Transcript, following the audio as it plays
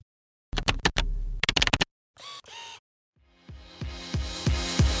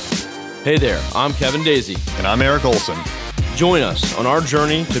Hey there, I'm Kevin Daisy. And I'm Eric Olson. Join us on our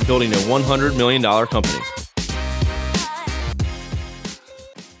journey to building a $100 million company.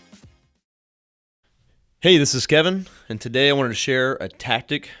 Hey, this is Kevin, and today I wanted to share a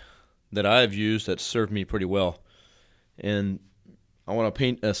tactic that I have used that served me pretty well. And I want to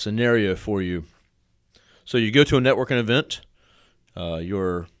paint a scenario for you. So you go to a networking event,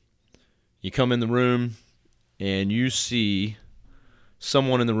 you come in the room, and you see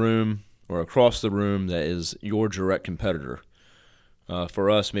someone in the room or across the room that is your direct competitor. For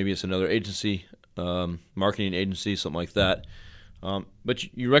us, maybe it's another agency, marketing agency, something like that.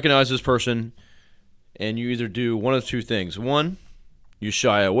 But you recognize this person, and you either do one of two things. One, you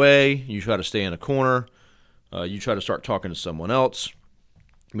shy away, you try to stay in a corner, you try to start talking to someone else,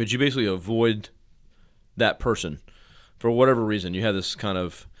 but you basically avoid that person. For whatever reason, you have this kind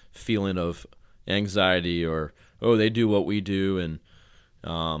of feeling of anxiety or, oh, they do what we do, and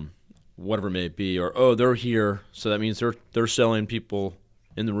whatever it may be, or, oh, they're here, so that means they're selling people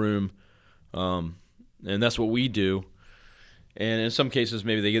in the room, and that's what we do. And in some cases,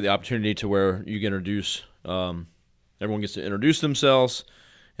 maybe they get the opportunity to where you get introduce, everyone gets to introduce themselves,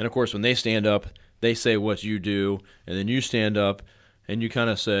 and of course, when they stand up, they say what you do, and then you stand up, and you kind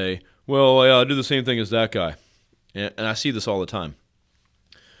of say, well, I do the same thing as that guy, and I see this all the time.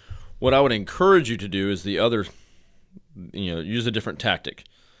 What I would encourage you to do is the other, use a different tactic.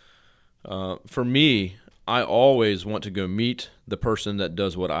 For me, I always want to go meet the person that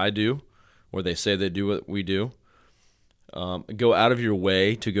does what I do, or they say they do what we do. Go out of your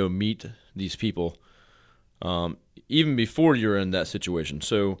way to go meet these people, even before you're in that situation.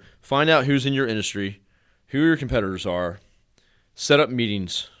 So find out who's in your industry, who your competitors are, set up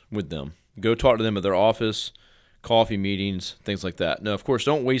meetings with them. Go talk to them at their office, coffee meetings, things like that. Now, of course,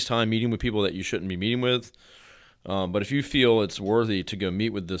 don't waste time meeting with people that you shouldn't be meeting with. But if you feel it's worthy to go meet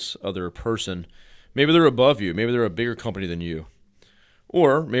with this other person, maybe they're above you, maybe they're a bigger company than you,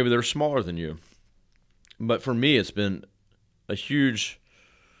 or maybe they're smaller than you. But for me, it's been a huge,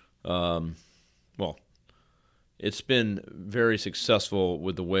 it's been very successful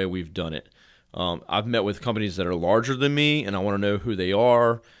with the way we've done it. I've met with companies that are larger than me, and I want to know who they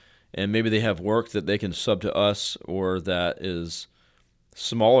are, and maybe they have work that they can sub to us or that is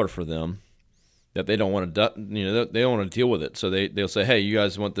smaller for them, that they don't want to, they don't want to deal with it. So they'll say, hey, you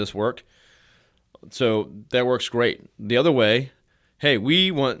guys want this work? So that works great. The other way, hey,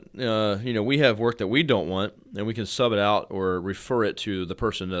 we want, we have work that we don't want, and we can sub it out or refer it to the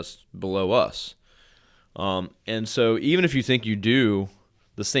person that's below us. And so even if you think you do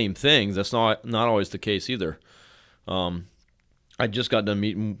the same things, that's not always the case either. I just got done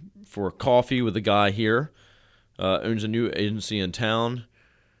meeting for coffee with a guy here, owns a new agency in town.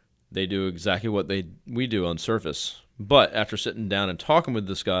 They do exactly what we do on surface. But after sitting down and talking with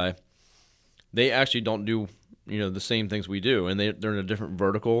this guy, they actually don't do the same things we do, and they're in a different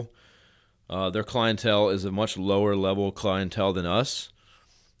vertical. Their clientele is a much lower level clientele than us,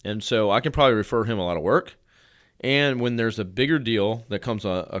 and so I can probably refer him a lot of work. And when there's a bigger deal that comes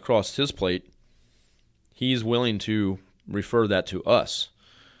across his plate, he's willing to refer that to us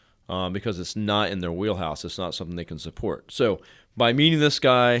because it's not in their wheelhouse. It's not something they can support. So by meeting this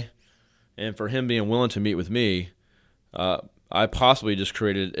guy, and for him being willing to meet with me, I possibly just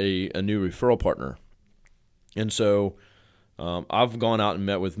created a new referral partner. And so I've gone out and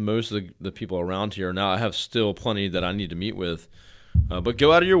met with most of the people around here. Now I have still plenty that I need to meet with. But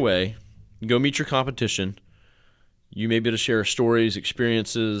go out of your way. Go meet your competition. You may be able to share stories,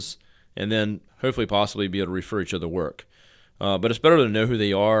 experiences, and then hopefully possibly be able to refer each other work. But it's better to know who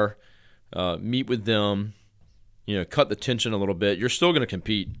they are, meet with them, cut the tension a little bit. You're still going to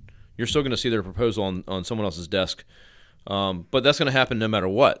compete. You're still going to see their proposal on someone else's desk. But that's going to happen no matter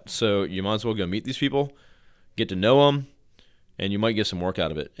what. So you might as well go meet these people, get to know them, and you might get some work out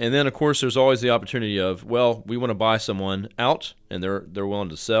of it. And then, of course, there's always the opportunity of, well, we want to buy someone out, and they're willing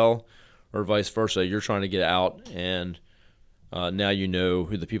to sell, or vice versa. You're trying to get out, and now you know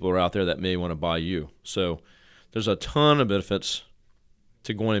who the people are out there that may want to buy you. So there's a ton of benefits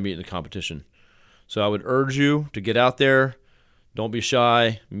to going and meeting the competition. So I would urge you to get out there. Don't be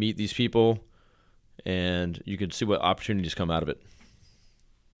shy. Meet these people, and you can see what opportunities come out of it.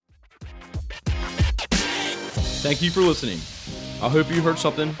 Thank you for listening. I hope you heard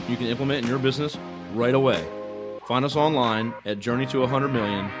something you can implement in your business right away. Find us online at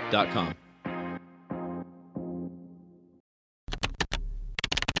journeyto100million.com.